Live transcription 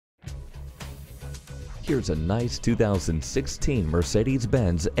Here's a nice 2016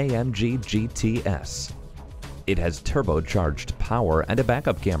 Mercedes-Benz AMG GT. It has turbocharged power and a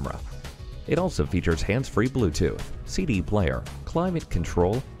backup camera. It also features hands-free Bluetooth, CD player, climate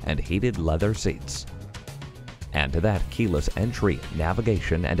control, and heated leather seats. Add to that keyless entry,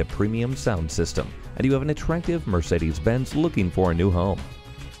 navigation, and a premium sound system, and you have an attractive Mercedes-Benz looking for a new home.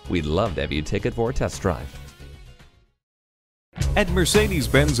 We'd love to have you take it for a test drive. At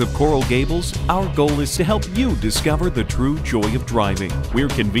Mercedes-Benz of Coral Gables, our goal is to help you discover the true joy of driving. We're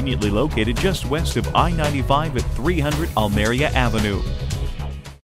conveniently located just west of I-95 at 300 Almeria Avenue.